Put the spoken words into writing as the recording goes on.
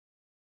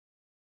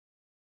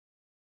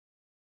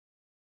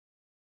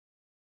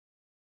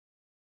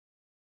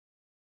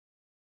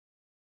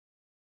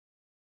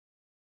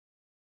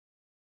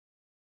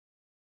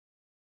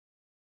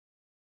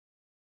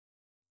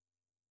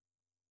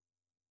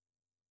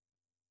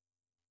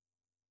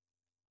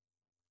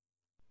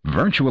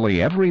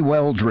Virtually every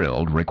well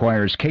drilled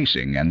requires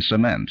casing and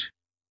cement.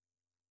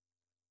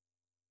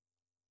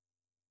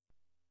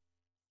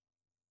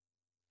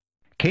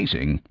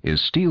 Casing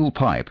is steel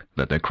pipe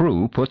that the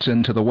crew puts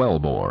into the well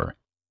bore.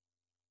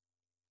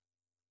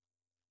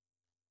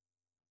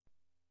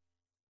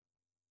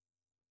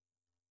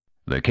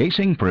 The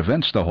casing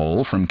prevents the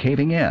hole from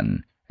caving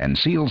in and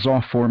seals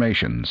off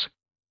formations.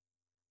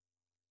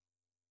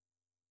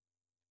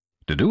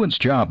 To do its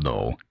job,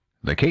 though,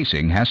 the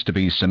casing has to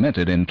be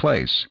cemented in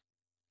place.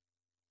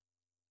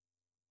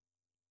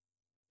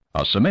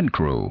 A cement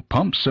crew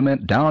pumps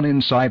cement down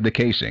inside the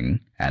casing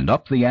and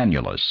up the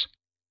annulus.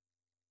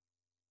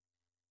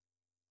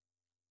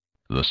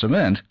 The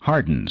cement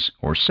hardens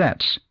or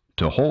sets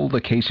to hold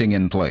the casing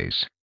in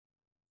place.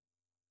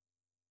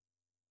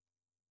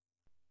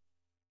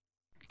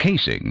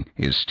 Casing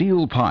is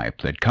steel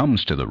pipe that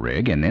comes to the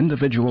rig in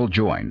individual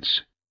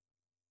joints.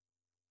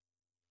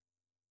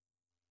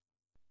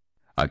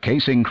 A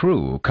casing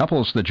crew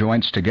couples the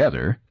joints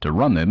together to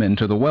run them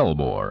into the well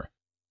bore.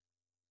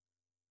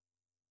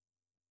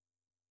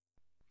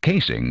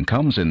 Casing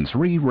comes in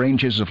 3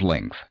 ranges of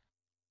length.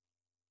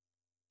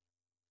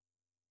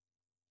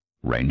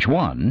 Range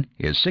 1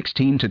 is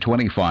 16 to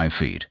 25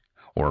 feet,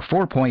 or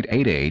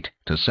 4.88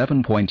 to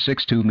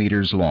 7.62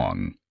 meters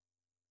long.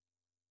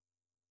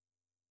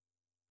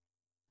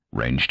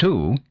 Range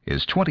 2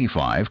 is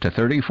 25 to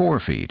 34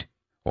 feet,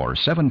 or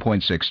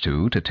 7.62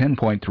 to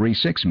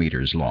 10.36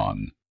 meters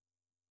long.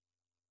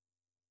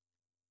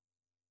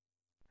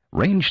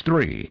 Range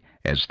 3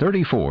 is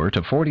 34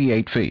 to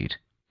 48 feet,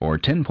 or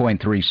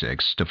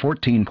 10.36 to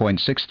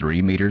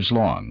 14.63 meters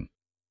long.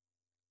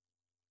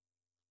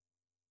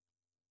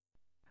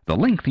 The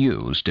length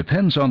used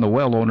depends on the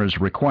well owner's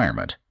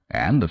requirement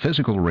and the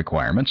physical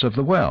requirements of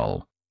the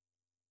well.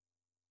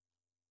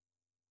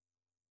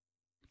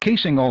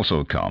 Casing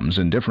also comes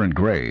in different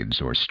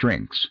grades or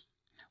strengths.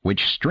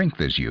 Which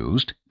strength is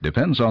used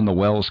depends on the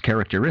well's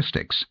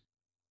characteristics.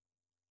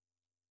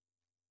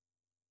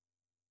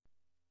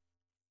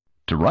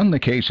 To run the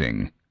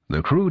casing,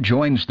 the crew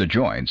joins the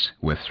joints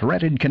with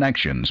threaded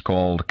connections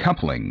called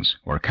couplings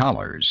or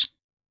collars.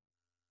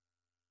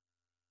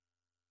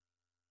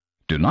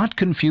 Do not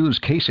confuse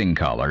casing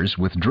collars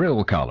with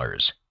drill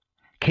collars.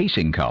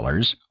 Casing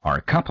collars are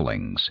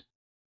couplings.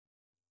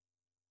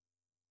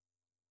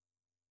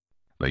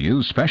 They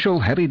use special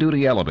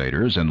heavy-duty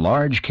elevators and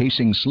large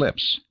casing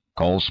slips,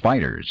 called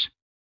spiders.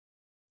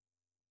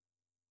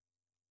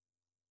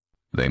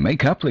 They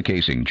make up the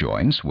casing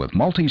joints with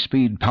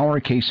multi-speed power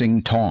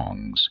casing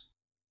tongs.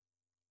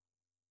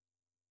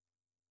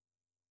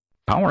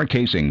 Power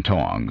casing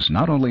tongs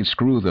not only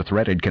screw the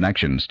threaded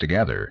connections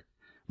together,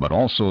 but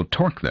also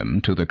torque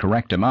them to the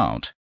correct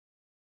amount.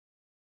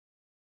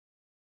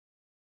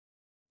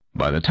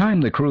 By the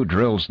time the crew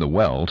drills the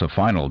well to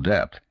final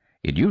depth,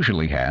 it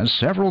usually has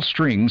several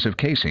strings of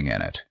casing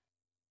in it.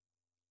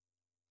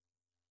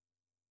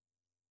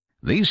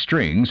 These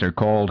strings are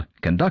called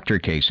conductor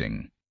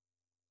casing,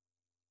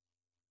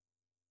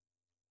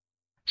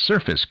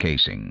 surface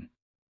casing,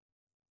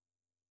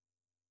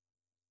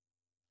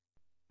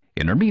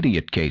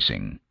 intermediate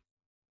casing,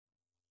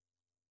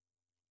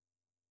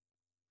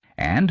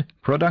 and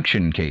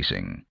production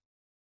casing.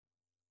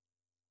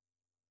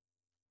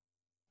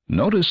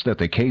 Notice that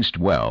the cased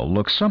well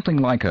looks something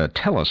like a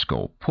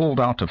telescope pulled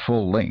out to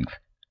full length.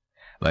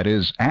 That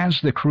is, as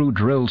the crew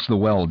drills the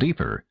well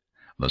deeper,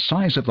 the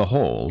size of the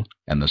hole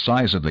and the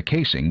size of the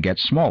casing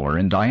gets smaller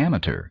in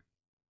diameter.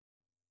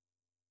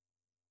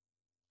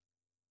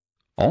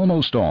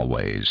 Almost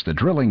always, the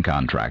drilling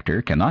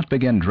contractor cannot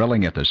begin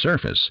drilling at the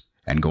surface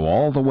and go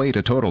all the way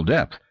to total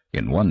depth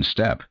in one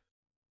step.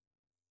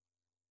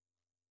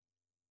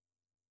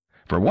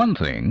 For one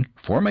thing,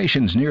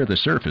 formations near the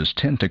surface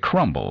tend to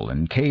crumble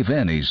and cave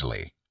in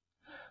easily,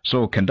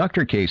 so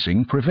conductor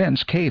casing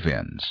prevents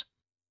cave-ins.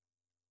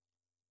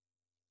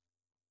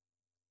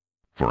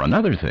 For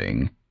another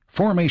thing,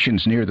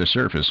 formations near the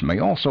surface may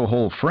also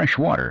hold fresh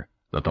water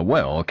that the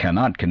well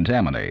cannot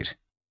contaminate.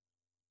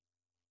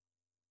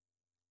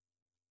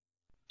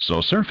 So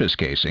surface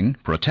casing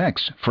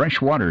protects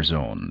freshwater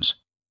zones.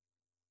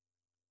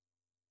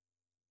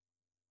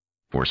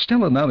 For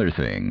still another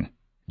thing,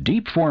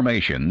 deep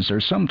formations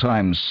are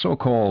sometimes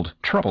so-called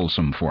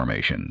troublesome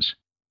formations.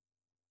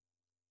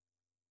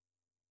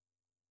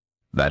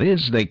 That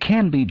is, they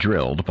can be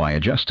drilled by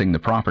adjusting the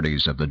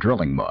properties of the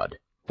drilling mud,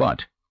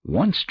 but,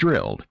 once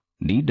drilled,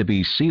 need to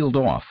be sealed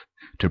off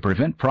to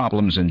prevent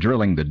problems in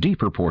drilling the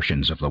deeper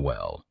portions of the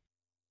well.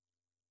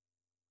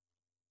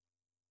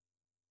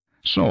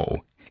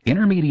 So,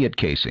 intermediate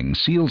casing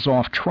seals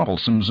off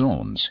troublesome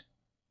zones.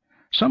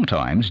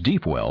 Sometimes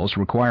deep wells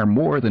require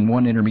more than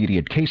one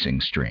intermediate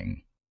casing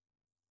string.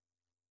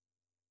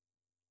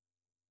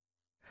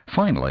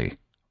 Finally,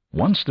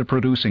 once the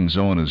producing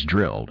zone is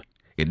drilled,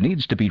 it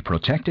needs to be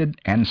protected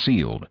and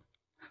sealed,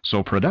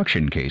 so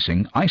production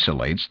casing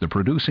isolates the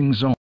producing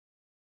zone.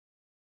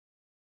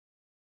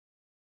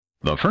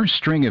 The first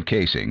string of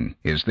casing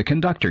is the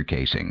conductor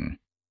casing.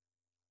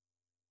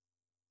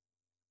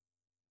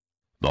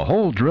 The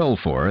hole drilled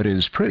for it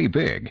is pretty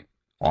big,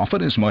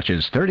 often as much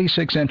as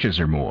 36 inches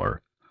or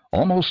more,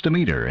 almost a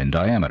meter in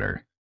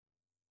diameter.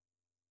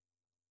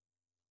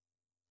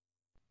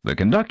 The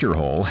conductor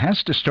hole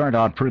has to start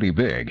out pretty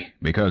big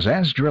because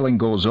as drilling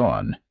goes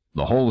on,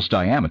 the hole's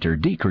diameter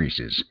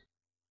decreases.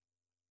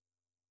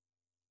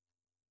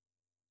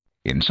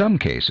 In some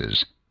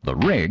cases, the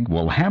rig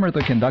will hammer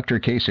the conductor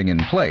casing in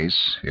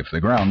place if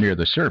the ground near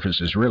the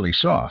surface is really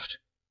soft.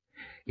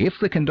 If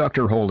the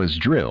conductor hole is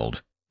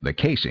drilled, the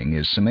casing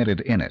is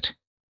cemented in it.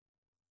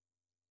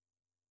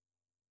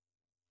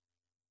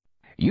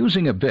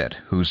 Using a bit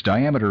whose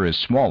diameter is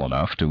small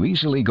enough to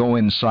easily go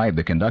inside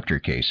the conductor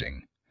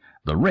casing,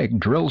 the rig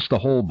drills the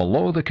hole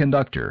below the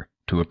conductor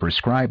to a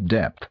prescribed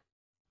depth.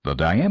 The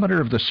diameter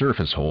of the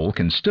surface hole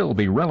can still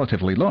be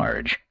relatively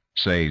large,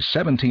 say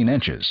 17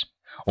 inches,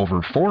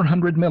 over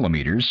 400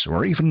 millimeters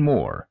or even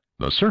more.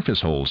 The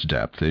surface hole's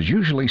depth is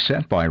usually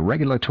set by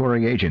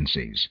regulatory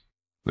agencies.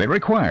 They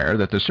require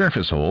that the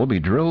surface hole be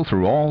drilled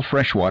through all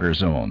freshwater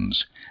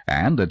zones,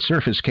 and that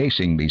surface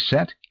casing be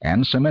set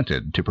and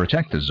cemented to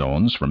protect the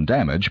zones from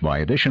damage by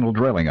additional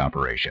drilling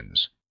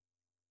operations.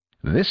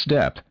 This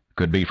depth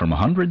could be from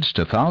hundreds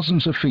to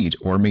thousands of feet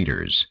or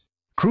meters.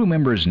 Crew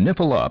members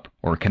nipple up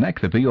or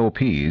connect the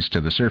BOPs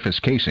to the surface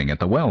casing at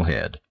the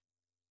wellhead.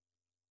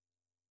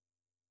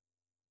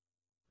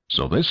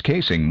 So this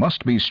casing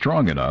must be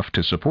strong enough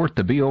to support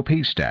the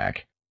BOP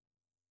stack.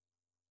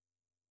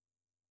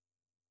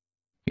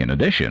 In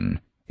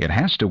addition, it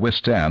has to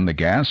withstand the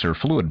gas or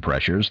fluid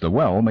pressures the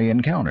well may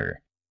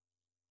encounter.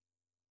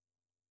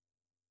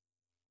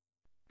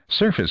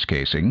 Surface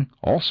casing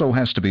also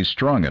has to be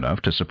strong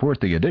enough to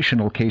support the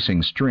additional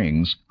casing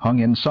strings hung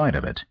inside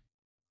of it.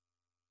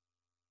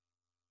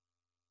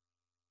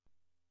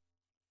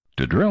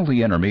 To drill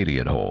the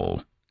intermediate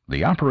hole,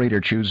 the operator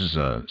chooses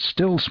a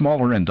still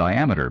smaller in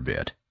diameter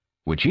bit,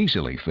 which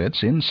easily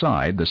fits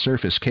inside the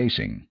surface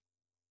casing.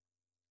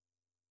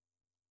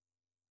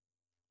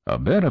 A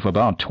bit of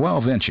about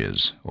 12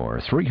 inches,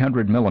 or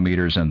 300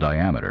 millimeters in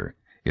diameter,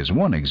 is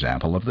one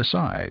example of the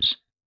size.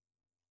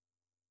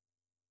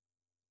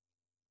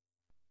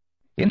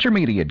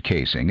 Intermediate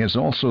casing is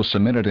also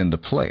cemented into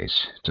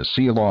place to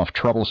seal off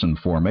troublesome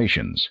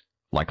formations,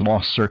 like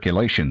lost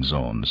circulation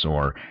zones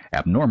or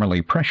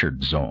abnormally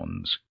pressured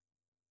zones.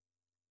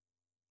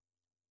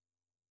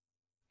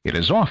 It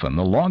is often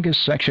the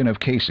longest section of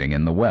casing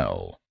in the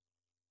well.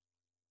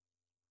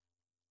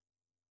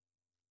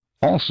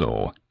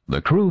 Also,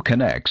 the crew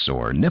connects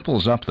or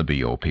nipples up the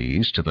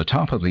BOPs to the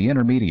top of the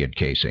intermediate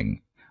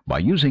casing by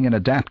using an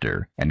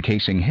adapter and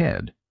casing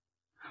head,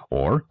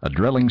 or a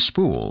drilling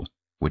spool,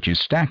 which is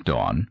stacked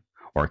on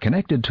or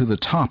connected to the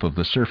top of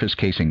the surface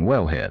casing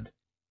wellhead.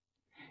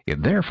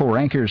 It therefore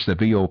anchors the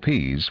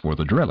BOPs for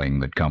the drilling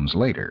that comes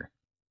later.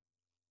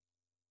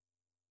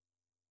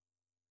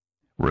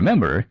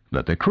 Remember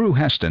that the crew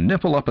has to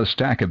nipple up a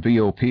stack of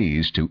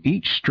BOPs to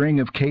each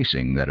string of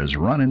casing that is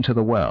run into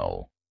the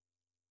well.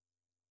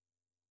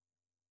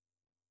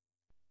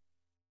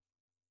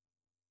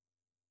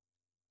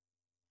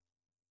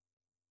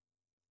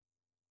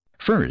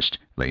 First,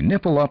 they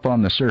nipple up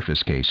on the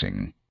surface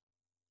casing.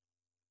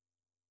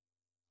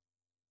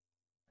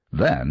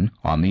 Then,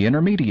 on the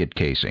intermediate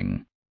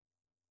casing.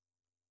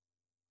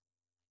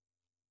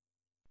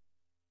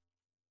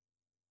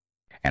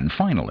 And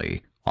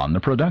finally, on the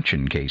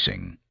production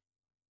casing.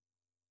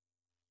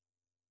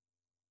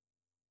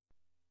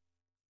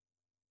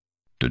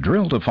 To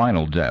drill to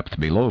final depth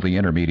below the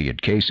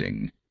intermediate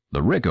casing,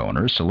 the rig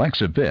owner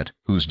selects a bit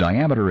whose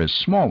diameter is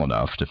small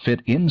enough to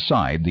fit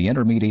inside the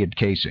intermediate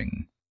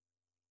casing.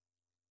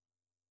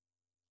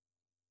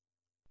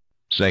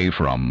 Say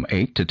from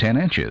 8 to 10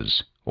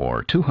 inches,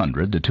 or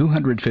 200 to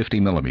 250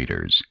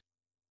 millimeters.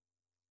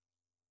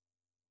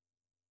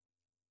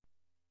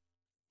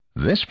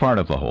 This part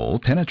of the hole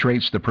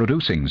penetrates the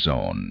producing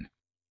zone.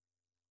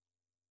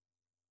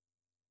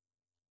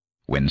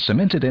 When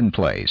cemented in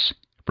place,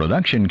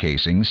 production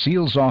casing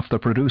seals off the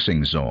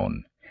producing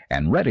zone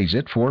and readies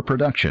it for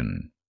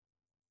production.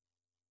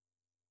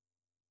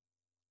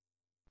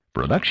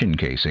 Production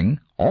casing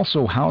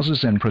also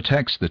houses and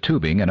protects the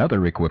tubing and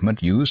other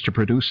equipment used to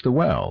produce the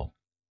well.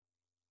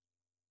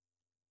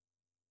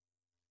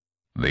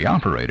 The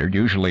operator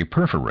usually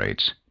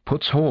perforates,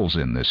 puts holes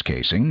in this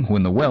casing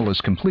when the well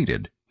is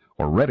completed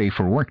or ready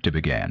for work to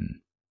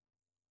begin.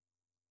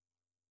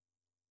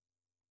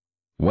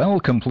 Well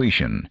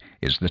completion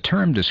is the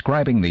term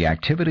describing the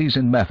activities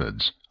and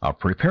methods of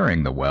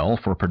preparing the well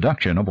for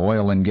production of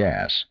oil and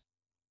gas.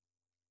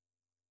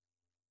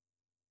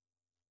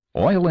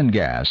 Oil and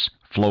gas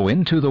flow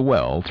into the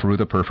well through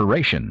the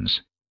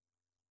perforations.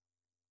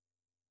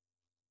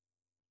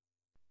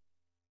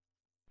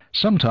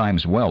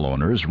 Sometimes well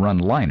owners run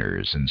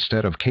liners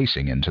instead of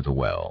casing into the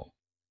well.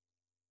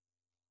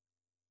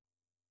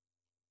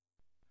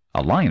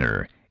 A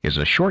liner is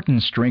a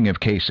shortened string of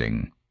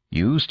casing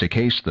used to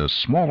case the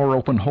smaller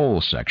open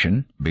hole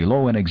section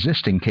below an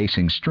existing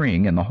casing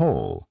string in the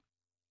hole.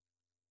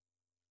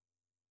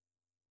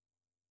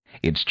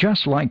 It's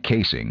just like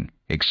casing,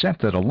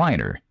 except that a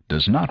liner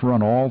does not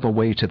run all the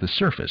way to the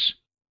surface.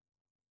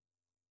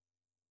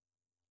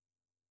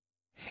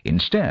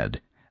 Instead,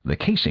 the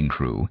casing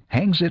crew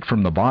hangs it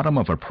from the bottom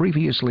of a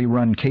previously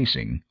run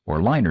casing or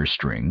liner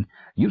string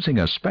using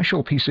a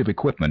special piece of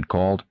equipment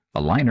called a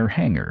liner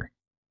hanger.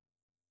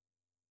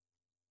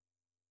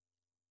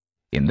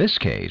 In this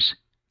case,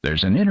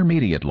 there's an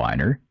intermediate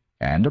liner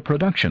and a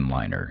production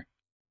liner.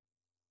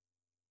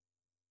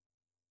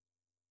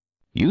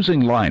 Using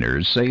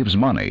liners saves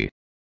money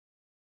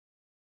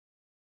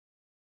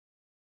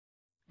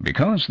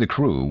because the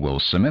crew will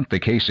cement the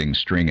casing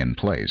string in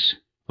place.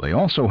 They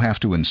also have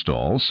to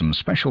install some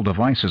special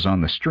devices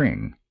on the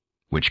string,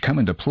 which come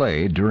into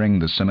play during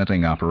the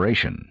cementing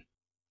operation.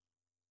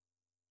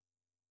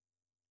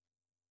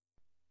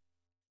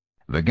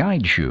 The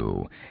guide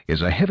shoe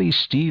is a heavy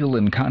steel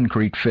and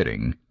concrete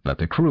fitting that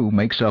the crew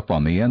makes up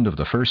on the end of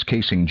the first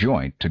casing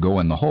joint to go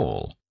in the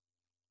hole.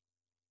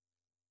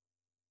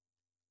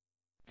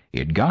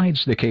 It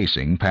guides the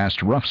casing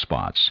past rough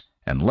spots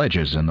and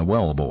ledges in the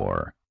well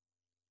bore.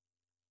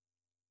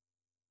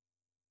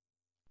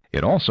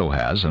 It also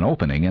has an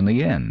opening in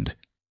the end.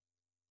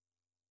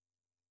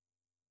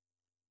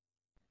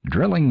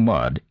 Drilling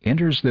mud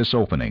enters this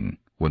opening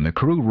when the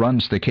crew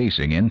runs the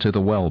casing into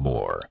the well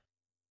bore.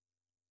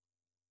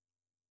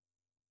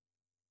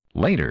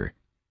 Later,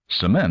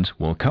 cement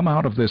will come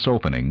out of this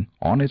opening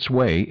on its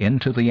way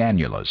into the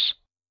annulus.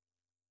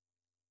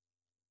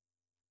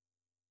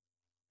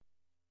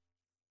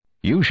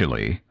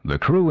 Usually, the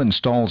crew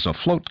installs a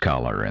float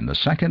collar in the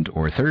second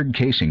or third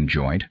casing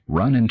joint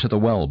run into the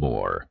well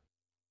bore.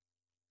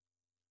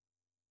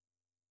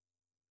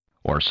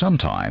 Or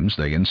sometimes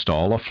they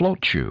install a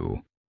float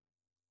shoe.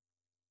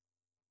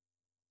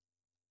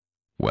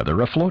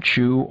 Whether a float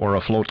shoe or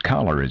a float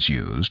collar is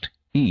used,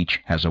 each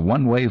has a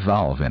one-way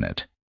valve in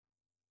it.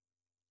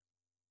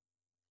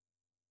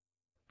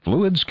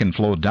 Fluids can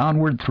flow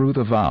downward through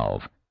the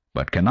valve,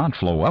 but cannot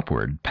flow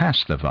upward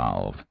past the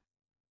valve.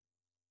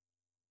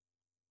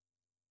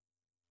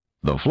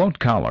 The float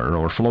collar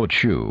or float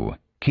shoe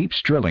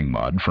keeps drilling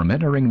mud from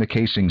entering the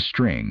casing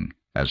string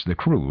as the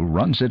crew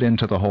runs it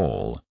into the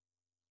hole.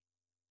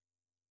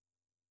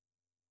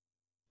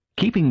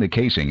 Keeping the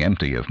casing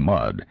empty of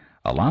mud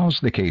allows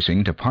the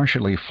casing to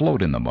partially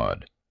float in the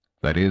mud,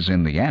 that is,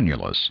 in the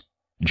annulus,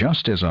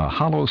 just as a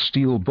hollow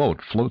steel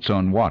boat floats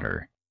on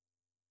water.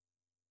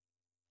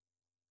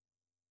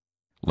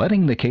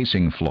 Letting the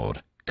casing float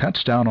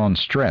cuts down on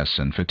stress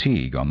and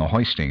fatigue on the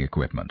hoisting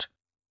equipment.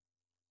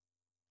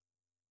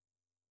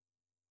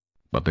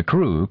 But the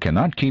crew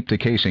cannot keep the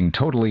casing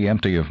totally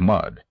empty of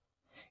mud.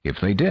 If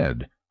they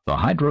did, the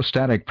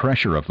hydrostatic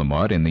pressure of the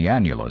mud in the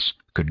annulus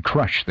could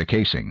crush the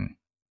casing.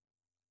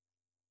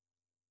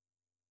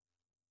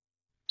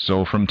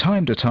 So from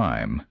time to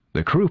time,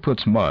 the crew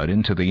puts mud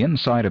into the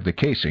inside of the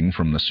casing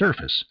from the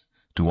surface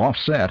to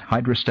offset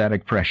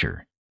hydrostatic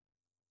pressure.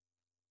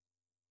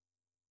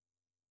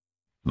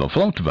 The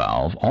float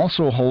valve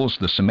also holds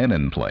the cement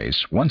in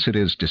place once it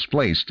is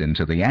displaced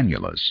into the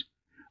annulus.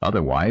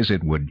 Otherwise,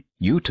 it would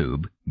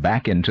U-tube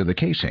back into the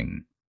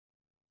casing.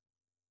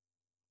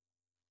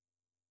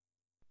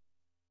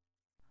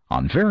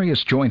 On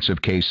various joints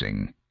of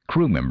casing,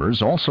 crew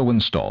members also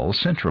install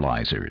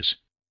centralizers.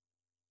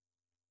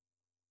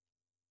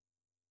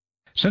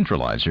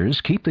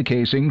 Centralizers keep the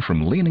casing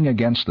from leaning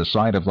against the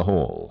side of the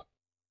hole.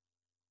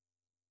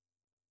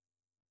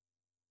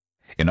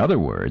 In other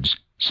words,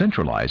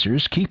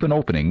 centralizers keep an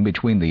opening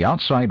between the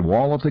outside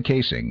wall of the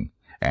casing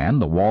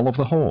and the wall of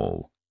the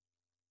hole.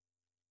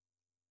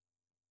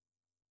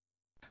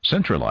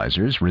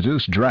 Centralizers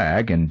reduce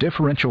drag and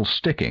differential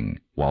sticking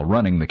while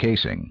running the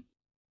casing.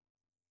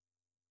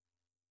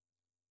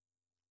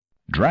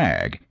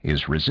 Drag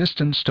is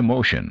resistance to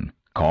motion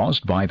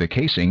caused by the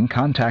casing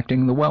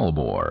contacting the well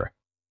bore.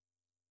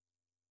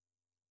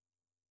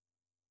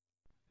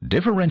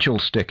 Differential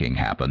sticking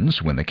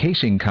happens when the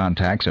casing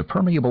contacts a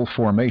permeable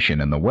formation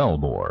in the well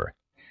bore,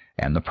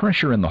 and the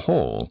pressure in the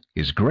hole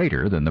is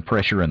greater than the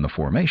pressure in the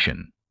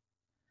formation.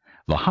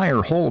 The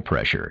higher hole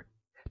pressure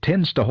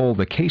tends to hold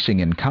the casing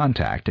in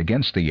contact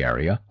against the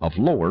area of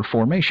lower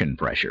formation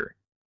pressure.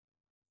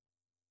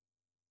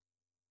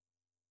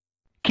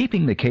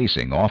 Keeping the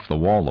casing off the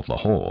wall of the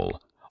hole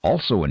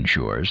also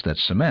ensures that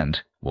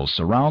cement will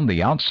surround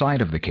the outside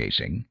of the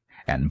casing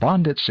and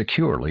bond it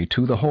securely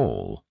to the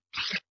hole.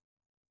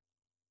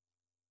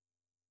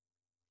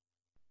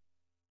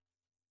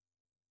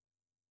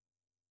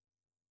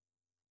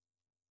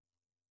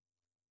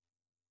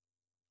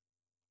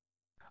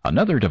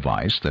 Another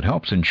device that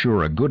helps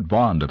ensure a good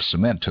bond of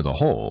cement to the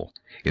hole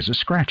is a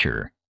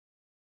scratcher.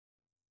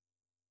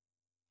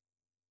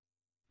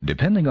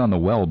 Depending on the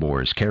well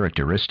bore's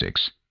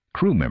characteristics,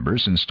 crew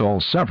members install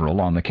several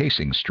on the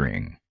casing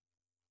string.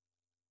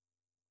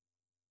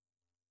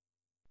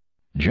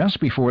 Just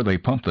before they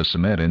pump the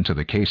cement into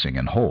the casing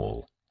and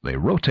hole, they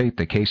rotate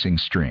the casing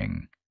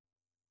string.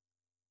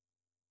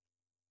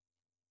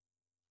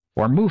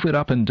 Or move it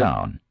up and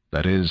down,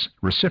 that is,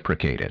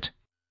 reciprocate it.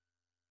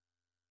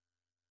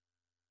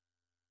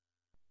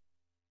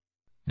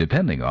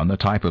 depending on the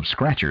type of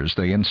scratchers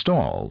they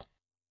install.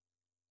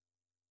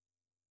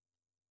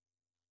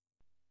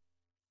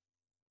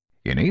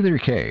 In either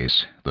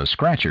case, the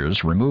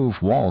scratchers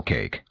remove wall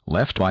cake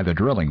left by the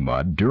drilling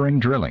mud during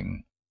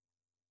drilling.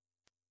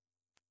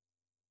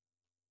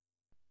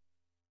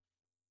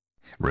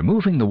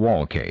 Removing the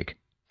wall cake,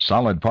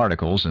 solid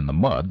particles in the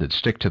mud that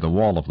stick to the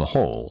wall of the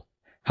hole,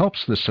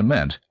 helps the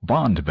cement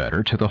bond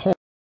better to the hole.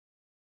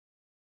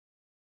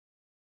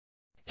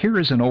 Here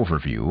is an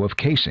overview of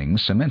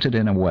casings cemented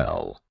in a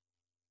well.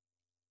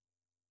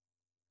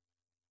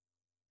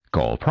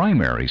 Called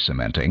primary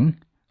cementing,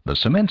 the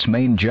cement's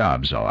main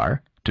jobs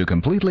are to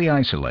completely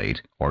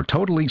isolate or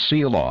totally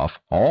seal off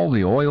all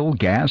the oil,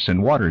 gas,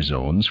 and water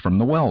zones from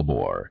the well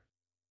bore,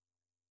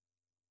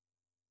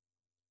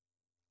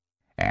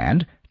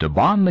 and to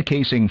bond the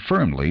casing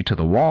firmly to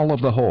the wall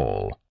of the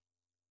hole.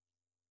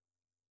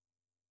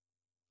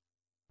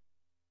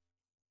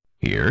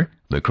 Here,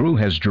 the crew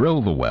has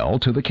drilled the well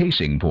to the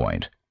casing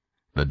point,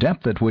 the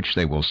depth at which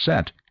they will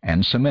set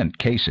and cement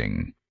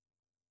casing.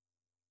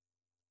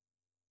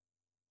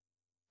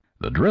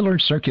 The driller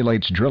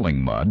circulates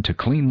drilling mud to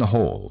clean the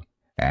hole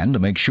and to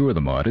make sure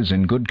the mud is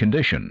in good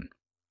condition.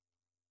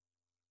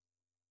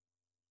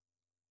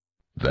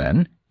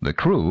 Then, the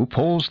crew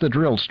pulls the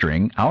drill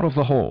string out of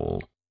the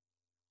hole.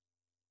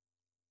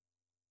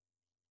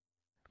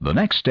 The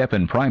next step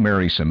in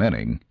primary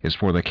cementing is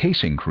for the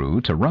casing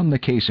crew to run the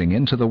casing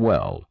into the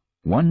well,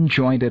 one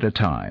joint at a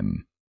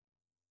time.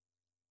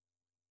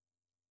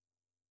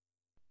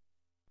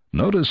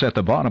 Notice at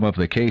the bottom of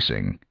the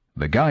casing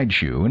the guide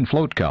shoe and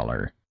float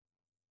collar.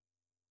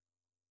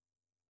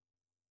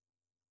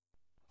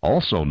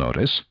 Also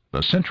notice the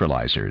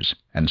centralizers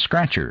and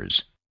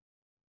scratchers.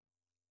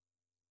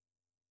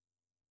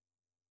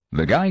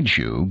 The guide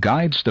shoe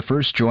guides the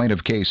first joint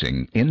of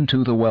casing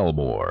into the well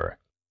bore.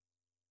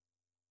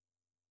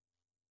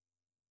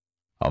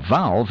 A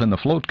valve in the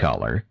float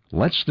collar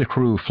lets the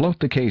crew float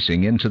the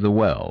casing into the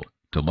well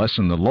to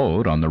lessen the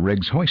load on the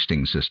rig's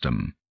hoisting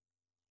system.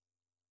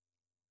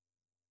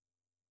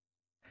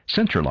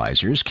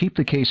 Centralizers keep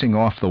the casing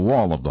off the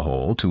wall of the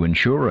hole to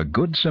ensure a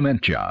good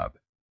cement job.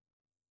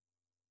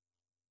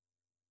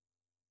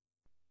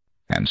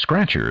 And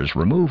scratchers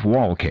remove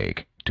wall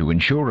cake to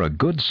ensure a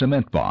good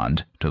cement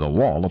bond to the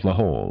wall of the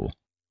hole.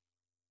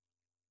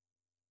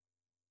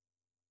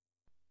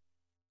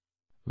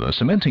 The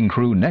cementing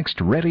crew next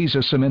readies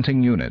a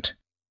cementing unit.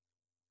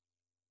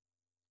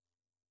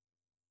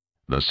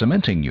 The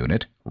cementing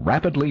unit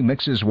rapidly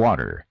mixes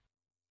water,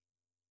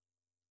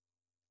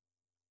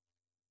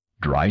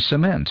 dry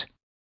cement,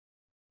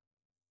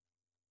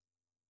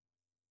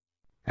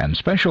 and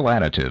special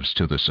additives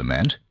to the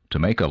cement to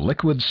make a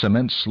liquid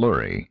cement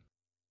slurry.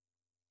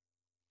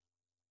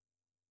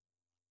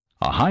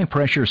 A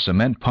high-pressure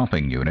cement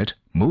pumping unit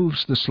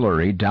moves the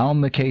slurry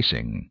down the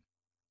casing.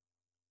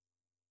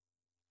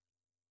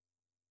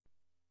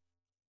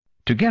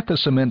 To get the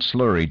cement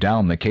slurry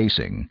down the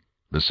casing,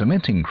 the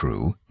cementing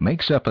crew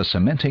makes up a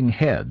cementing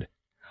head,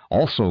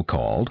 also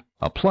called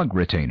a plug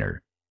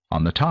retainer,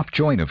 on the top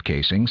joint of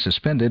casing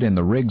suspended in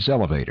the rig's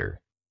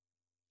elevator.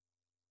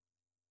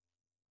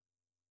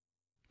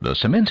 The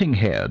cementing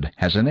head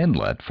has an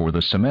inlet for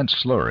the cement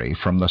slurry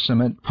from the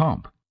cement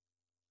pump.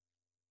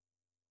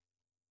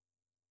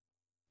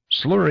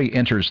 Slurry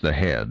enters the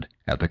head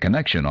at the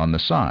connection on the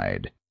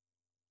side.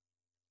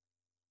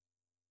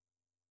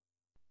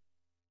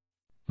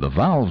 The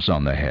valves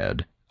on the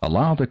head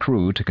allow the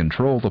crew to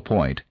control the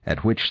point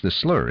at which the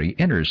slurry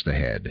enters the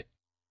head.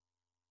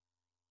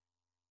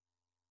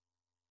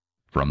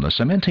 From the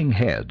cementing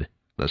head,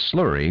 the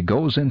slurry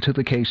goes into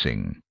the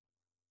casing.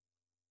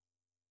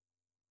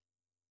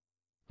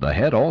 The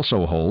head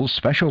also holds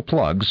special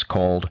plugs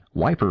called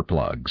wiper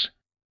plugs.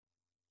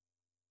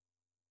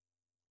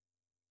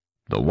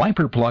 The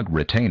wiper plug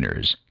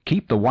retainers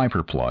keep the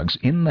wiper plugs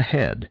in the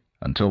head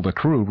until the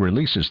crew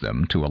releases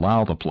them to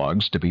allow the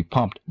plugs to be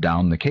pumped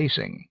down the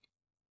casing.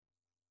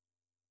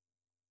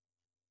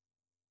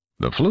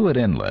 The fluid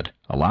inlet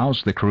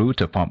allows the crew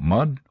to pump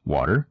mud,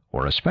 water,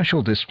 or a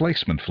special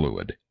displacement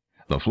fluid,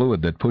 the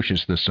fluid that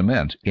pushes the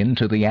cement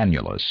into the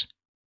annulus.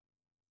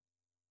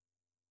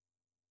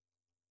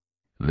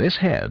 This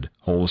head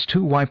holds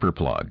two wiper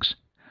plugs,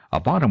 a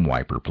bottom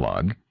wiper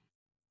plug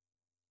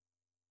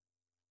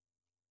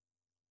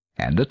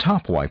and a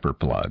top wiper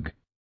plug.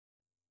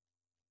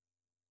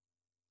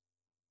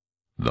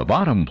 The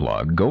bottom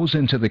plug goes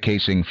into the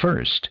casing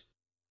first.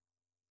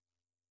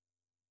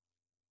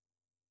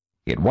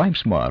 It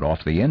wipes mud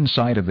off the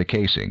inside of the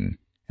casing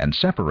and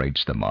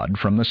separates the mud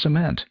from the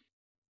cement.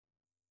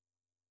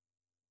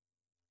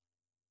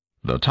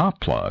 The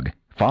top plug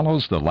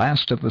follows the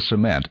last of the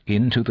cement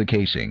into the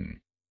casing.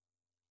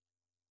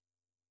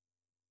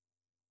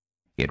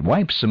 It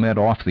wipes cement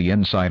off the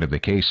inside of the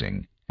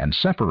casing and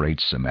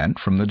separates cement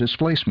from the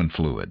displacement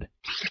fluid.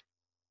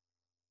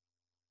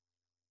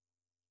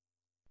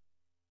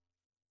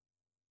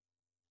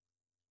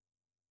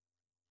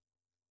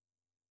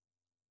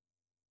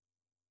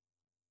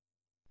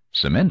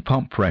 Cement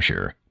pump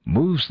pressure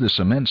moves the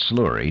cement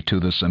slurry to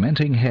the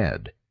cementing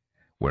head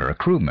where a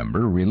crew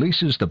member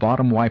releases the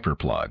bottom wiper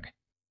plug.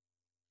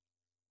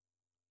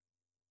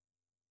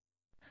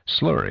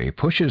 Slurry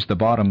pushes the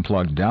bottom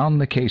plug down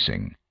the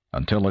casing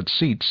until it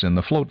seats in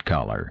the float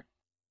collar.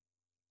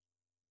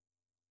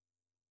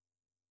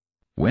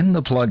 When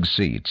the plug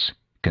seats,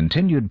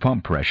 continued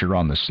pump pressure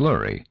on the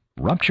slurry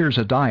ruptures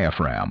a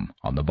diaphragm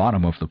on the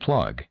bottom of the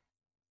plug.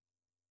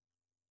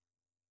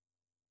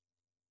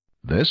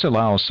 This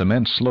allows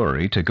cement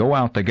slurry to go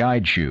out the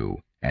guide shoe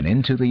and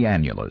into the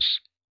annulus.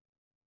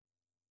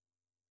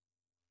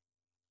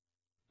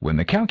 When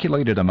the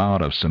calculated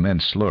amount of cement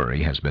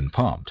slurry has been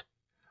pumped,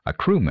 a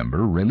crew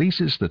member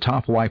releases the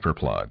top wiper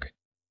plug.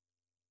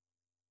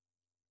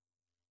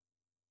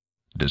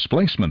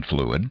 Displacement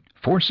fluid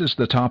forces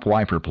the top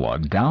wiper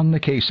plug down the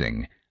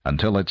casing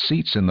until it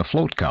seats in the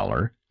float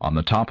collar on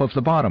the top of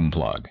the bottom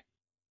plug.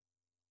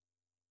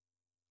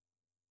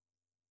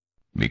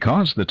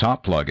 Because the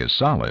top plug is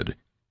solid,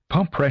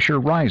 pump pressure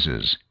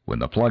rises when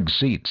the plug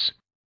seats.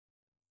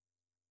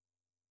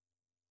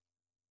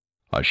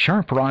 A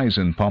sharp rise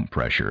in pump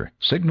pressure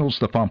signals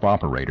the pump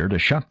operator to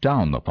shut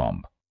down the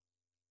pump.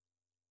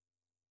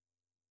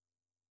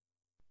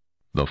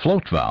 The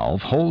float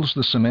valve holds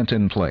the cement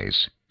in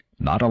place,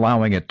 not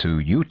allowing it to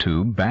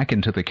U-tube back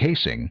into the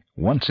casing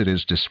once it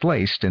is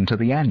displaced into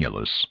the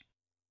annulus.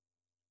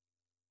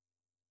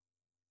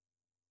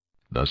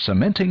 The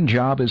cementing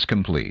job is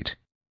complete.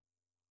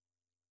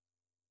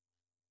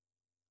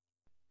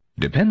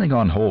 Depending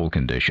on hole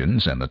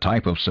conditions and the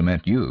type of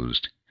cement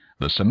used,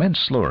 the cement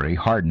slurry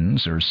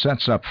hardens or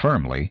sets up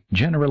firmly,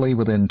 generally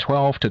within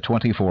 12 to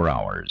 24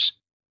 hours.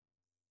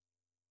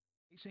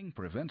 Casing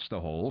prevents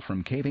the hole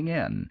from caving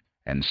in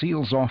and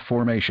seals off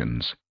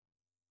formations.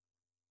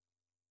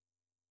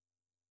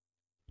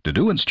 To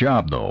do its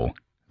job, though,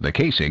 the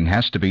casing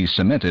has to be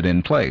cemented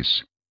in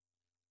place.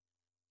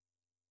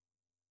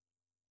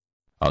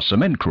 A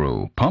cement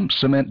crew pumps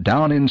cement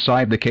down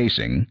inside the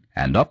casing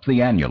and up the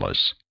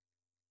annulus.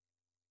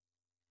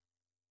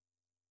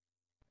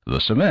 The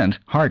cement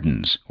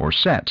hardens or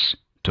sets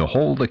to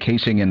hold the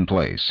casing in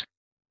place.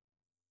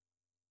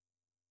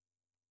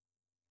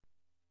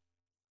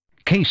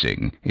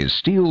 Casing is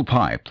steel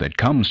pipe that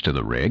comes to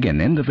the rig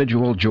in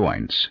individual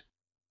joints.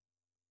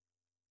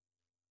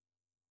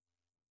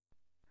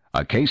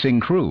 A casing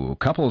crew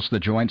couples the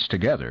joints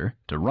together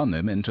to run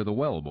them into the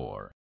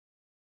wellbore.